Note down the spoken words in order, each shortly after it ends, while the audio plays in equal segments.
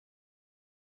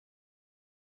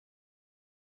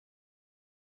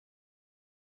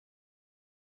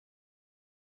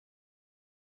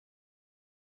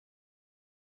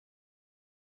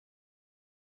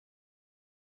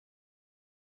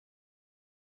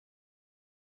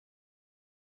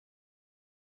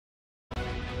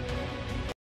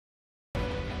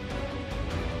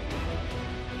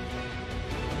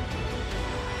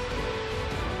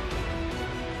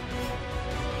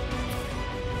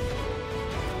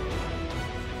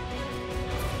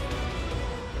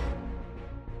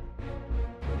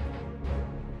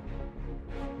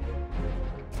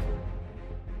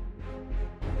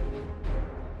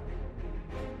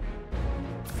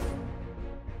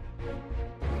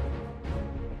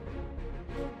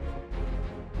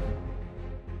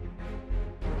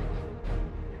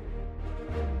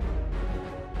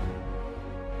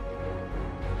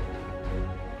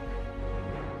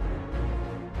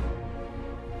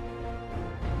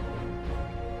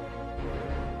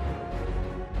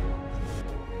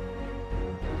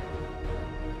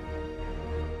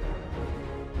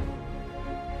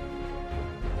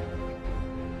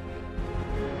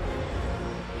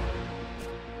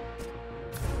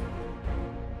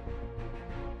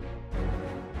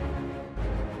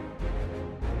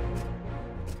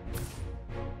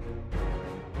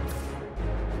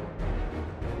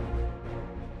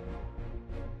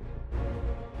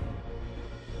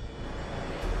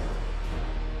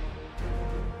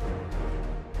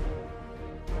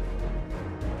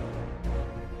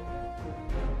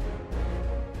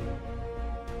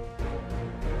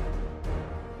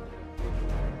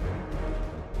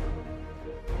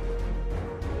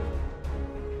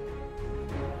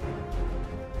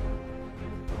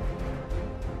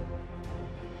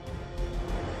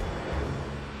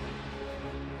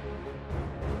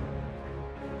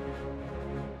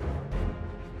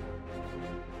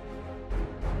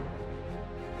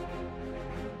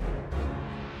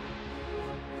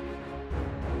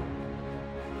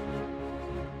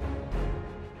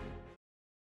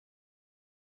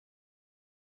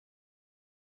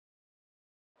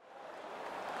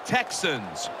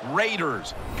Texans,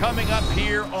 Raiders, coming up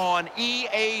here on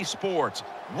EA Sports.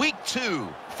 Week 2,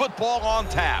 football on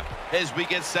tap as we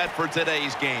get set for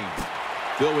today's game.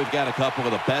 Phil, we've got a couple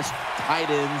of the best tight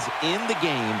ends in the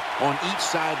game on each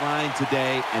sideline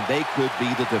today, and they could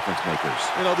be the difference makers.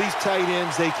 You know, these tight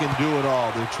ends, they can do it all.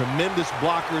 They're tremendous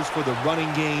blockers for the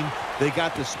running game. They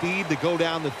got the speed to go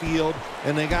down the field,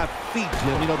 and they got feet,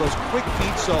 Jim. You know, those quick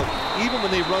feet, so even when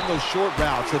they run those short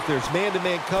routes, if there's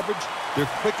man-to-man coverage, they're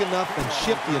quick enough and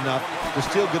shifty enough to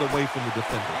still get away from the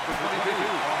defender.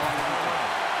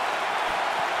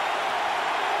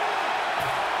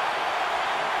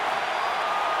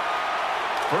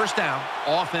 First down,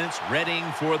 offense readying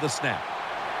for the snap.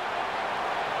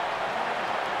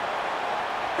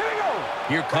 Here we go.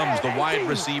 Here comes the wide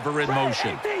receiver in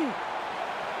motion.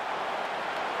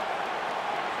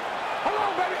 Come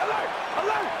on, baby. Alert.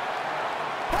 Alert.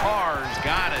 Carr's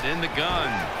got it in the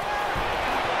gun.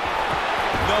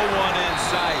 No one in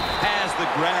sight. Has the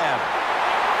grab.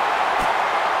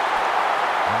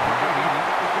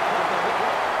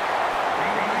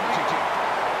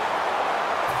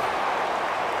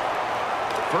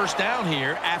 First down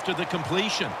here after the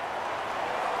completion.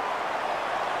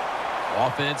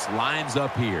 Offense lines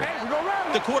up here.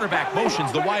 The quarterback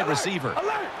motions the wide receiver.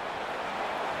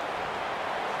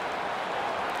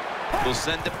 Will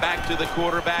send it back to the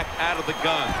quarterback out of the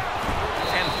gun.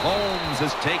 And Holmes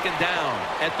is taken down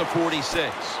at the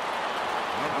 46.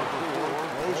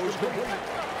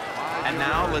 And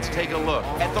now let's take a look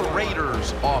at the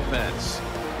Raiders offense.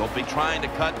 They'll be trying to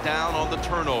cut down on the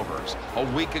turnovers. A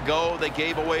week ago, they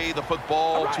gave away the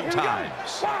football 2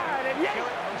 times.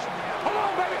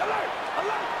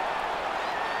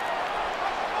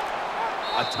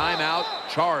 A timeout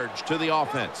charged to the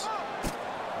offense.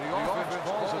 The offense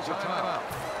calls it a timeout.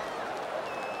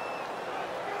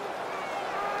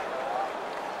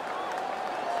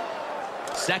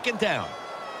 Second down.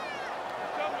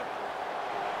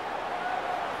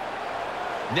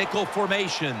 Nickel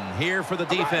formation here for the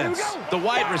defense. The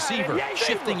wide receiver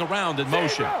shifting around in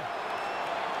motion.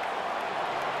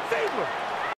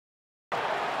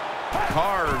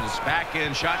 Carr's back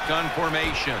in shotgun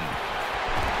formation.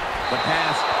 The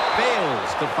pass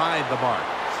fails to find the mark.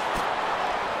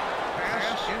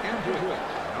 Pass incomplete.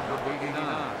 Number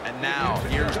 89. And now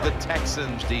here's the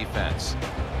Texans defense.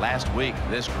 Last week,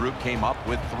 this group came up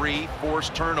with 3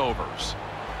 forced turnovers.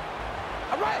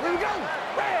 All right, here we go.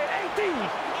 Red 18.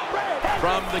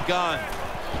 From the gun.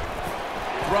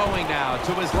 Throwing now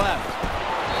to his left.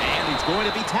 And he's going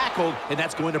to be tackled, and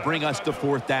that's going to bring us to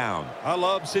 4th down. I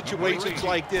love situations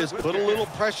like this. Put a little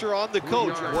pressure on the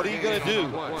coach. What are you going to do?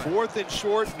 4th and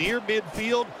short, near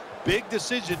midfield. Big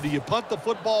decision. Do you punt the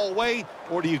football away,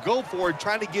 or do you go for it,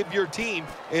 trying to give your team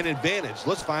an advantage?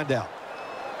 Let's find out.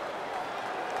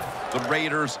 The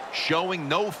Raiders showing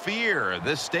no fear at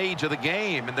this stage of the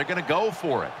game, and they're going to go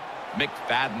for it.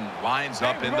 McFadden lines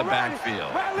up in the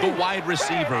backfield. The wide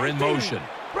receiver in motion.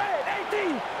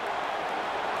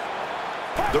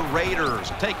 The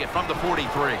Raiders take it from the 43.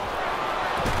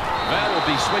 Well, we'll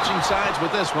be switching sides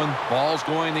with this one. Ball's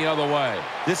going the other way.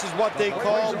 This is what they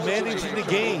call managing the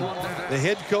game. The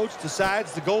head coach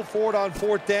decides to go for it on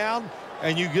 4th down,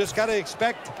 and you just got to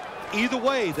expect either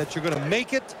way that you're going to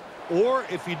make it, or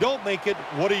if you don't make it,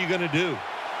 what are you going to do?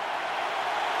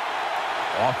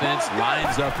 Offense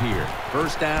lines up here.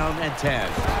 First down and 10.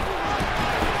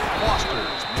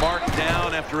 Foster's marked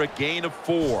down after a gain of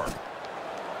 4.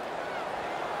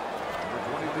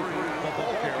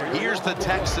 Here's the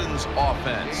Texans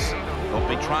offense. They'll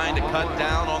be trying to cut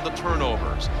down on the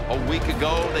turnovers. A week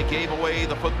ago, they gave away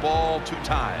the football 2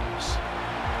 times.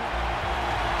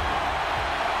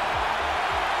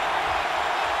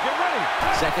 Get ready.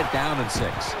 Second down and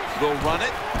 6. They'll run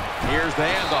it. Here's the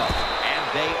handoff. And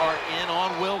they are in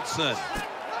on Wilson.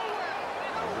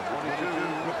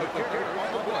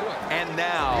 And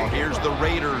now, here's the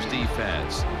Raiders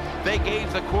defense. They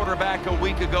gave the quarterback a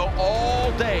week ago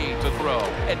all day to throw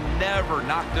and never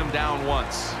knocked him down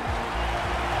once.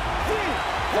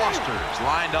 Foster's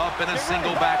lined up in a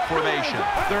single back formation.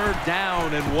 3rd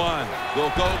down and 1. They'll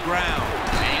go ground.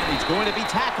 And he's going to be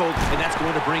tackled, and that's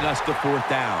going to bring us to 4th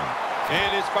down.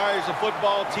 And as fires the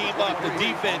football team up, the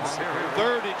defense,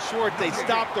 3rd and short, they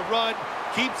stop the run,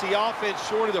 keeps the offense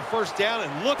short of the 1st down,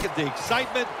 and look at the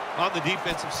excitement on the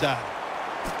defensive side.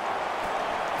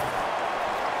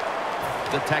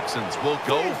 The Texans will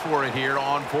go for it here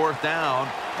on 4th down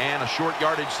and a short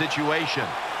yardage situation.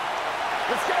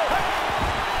 Let's go.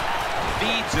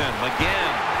 Feeds him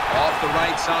again. Off the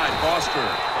right side, Foster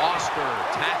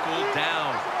tackled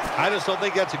down. I just don't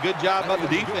think that's a good job by the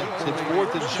defense. It's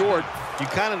 4th and short. You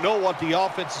kind of know what the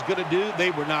offense is going to do.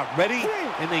 They were not ready,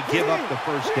 and they give up the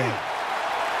first down.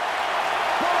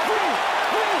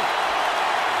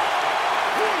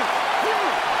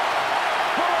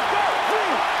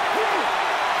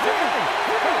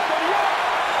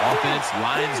 Offense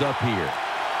lines up here.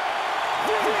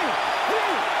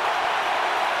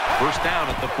 First down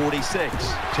at the 46.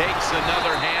 Takes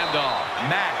another handoff.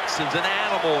 Max is an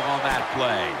animal on that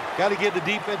play. Got to give the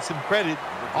defense some credit.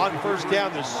 On first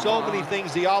down, there's so many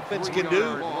things the offense can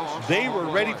do. They were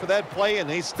ready for that play, and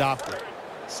they stopped it.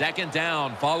 Second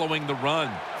down following the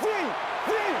run.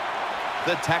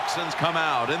 The Texans come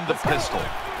out in the pistol.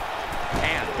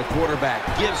 And the quarterback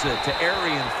gives it to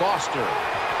Arian Foster.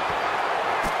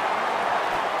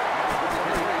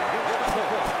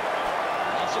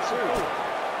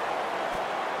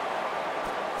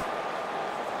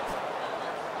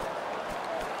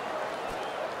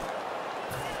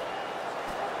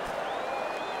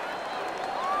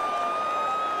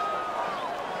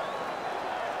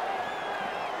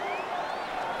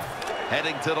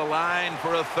 Heading to the line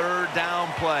for a third down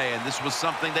play, and this was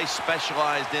something they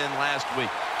specialized in last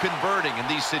week, converting in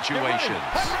these situations.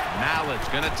 Mallett's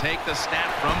going to take the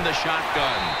snap from the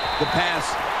shotgun. The pass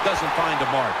doesn't find a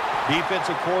mark.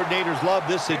 Defensive coordinators love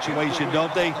this situation,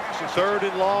 don't they? 3rd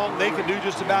and long, they can do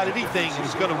just about anything.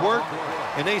 It's going to work,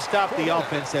 and they stop the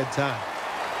offense that time.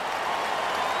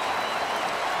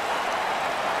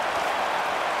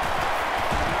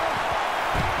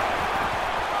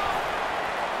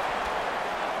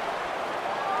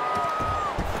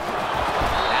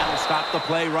 Stop the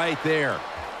play right there.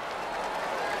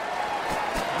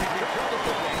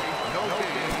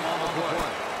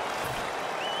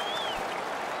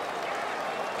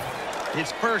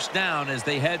 It's first down as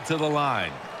they head to the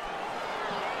line.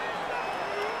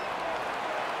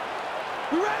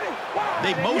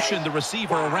 They motion the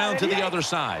receiver around to the other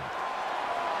side.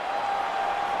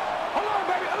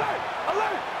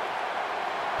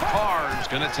 Carr's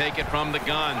going to take it from the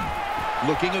gun.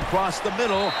 Looking across the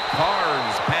middle.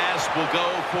 Carr's pass will go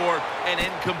for an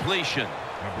incompletion.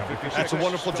 That's a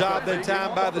wonderful job that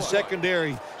time by the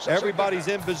secondary. Everybody's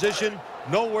in position.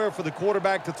 Nowhere for the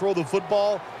quarterback to throw the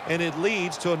football, and it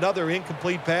leads to another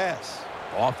incomplete pass.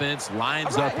 Offense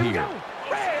lines up here.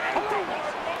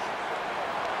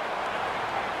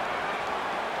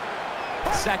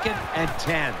 Second and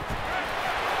 10.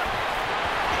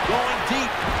 Going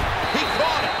deep. He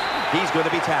caught it. He's going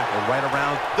to be tackled right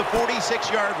around the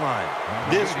 46-yard line.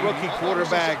 This rookie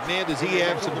quarterback, man, does he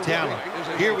have some talent.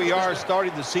 Here we are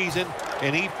starting the season,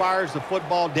 and he fires the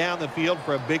football down the field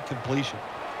for a big completion.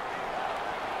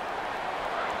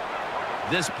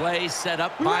 This play set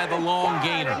up by the long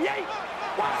gainer.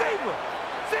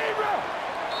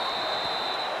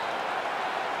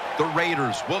 The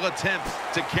Raiders will attempt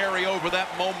to carry over that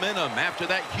momentum after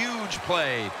that huge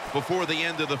play before the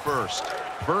end of the first.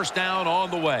 First down on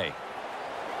the way.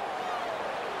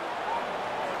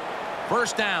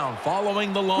 First down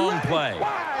following the long play.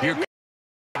 Here comes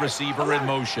the receiver in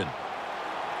motion.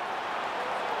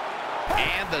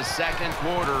 And the second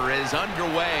quarter is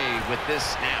underway with this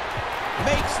snap.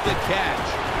 Makes the catch.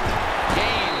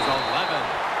 Gains 11.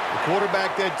 The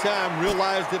quarterback that time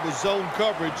realized it was zone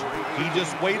coverage. He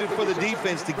just waited for the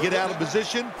defense to get out of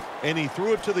position, and he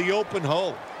threw it to the open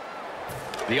hole.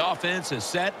 The offense is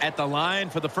set at the line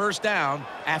for the first down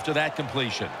after that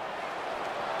completion.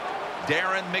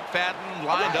 Darren McFadden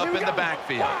lined up in the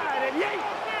backfield.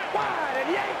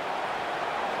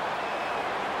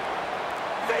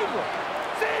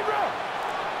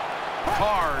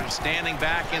 Carr standing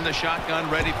back in the shotgun,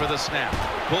 ready for the snap.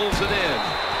 Pulls it in.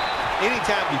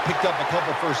 Anytime you picked up a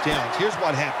couple first downs, here's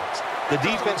what happens. The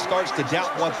defense starts to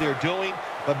doubt what they're doing,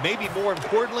 but maybe more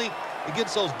importantly, it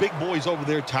gets those big boys over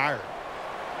there tired.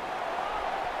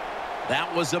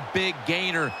 That was a big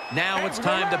gainer. Now it's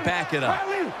time to back it up.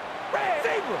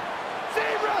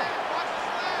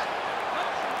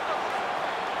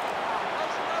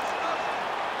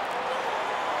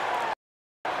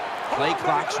 Play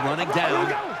clock's running down.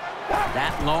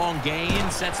 That long gain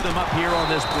sets them up here on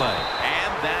this play.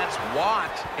 And that's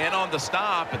Watt in on the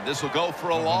stop, and this will go for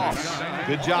a loss.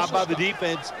 Good job by the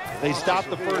defense. They stopped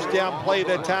the first down play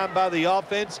that time by the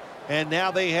offense, and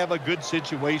now they have a good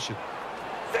situation.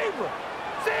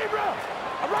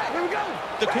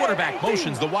 The quarterback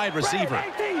motions the wide receiver.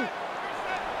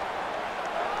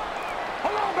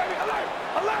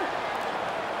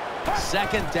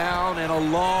 Second down and a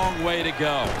long way to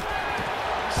go.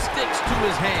 Sticks to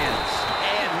his hands,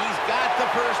 and he's got the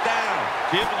first down.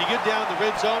 Tim, when you get down the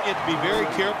red zone, you have to be very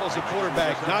careful as a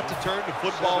quarterback not to turn the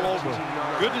football over.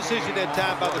 Good decision that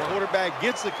time by the quarterback.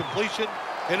 Gets the completion,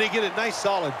 and they get a nice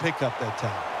solid pickup that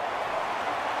time.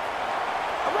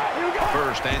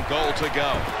 First and goal to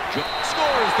go.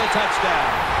 Scores the touchdown.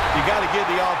 You got to give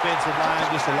the offensive line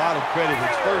just a lot of credit.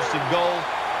 It's first and goal.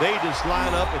 They just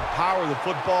line up and power the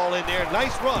football in there.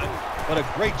 Nice run, but a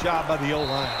great job by the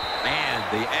O-line. And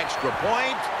the extra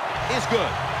point is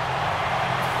good.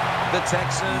 The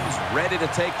Texans ready to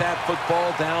take that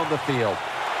football down the field.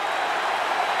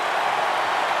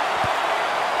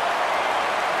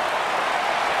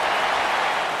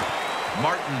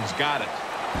 Martin's got it.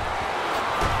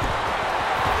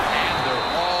 And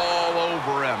they're all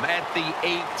over him at the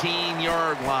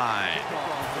 18-yard line.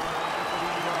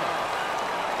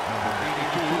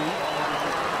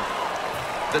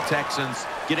 The Texans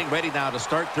getting ready now to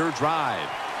start their drive.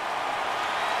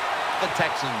 The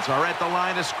Texans are at the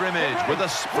line of scrimmage with a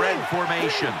spread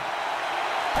formation.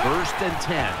 First and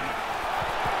 10.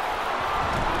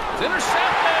 It's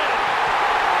intercepted.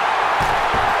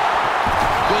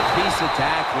 Good piece of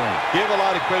tackling. Give a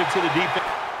lot of credit to the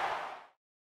defense.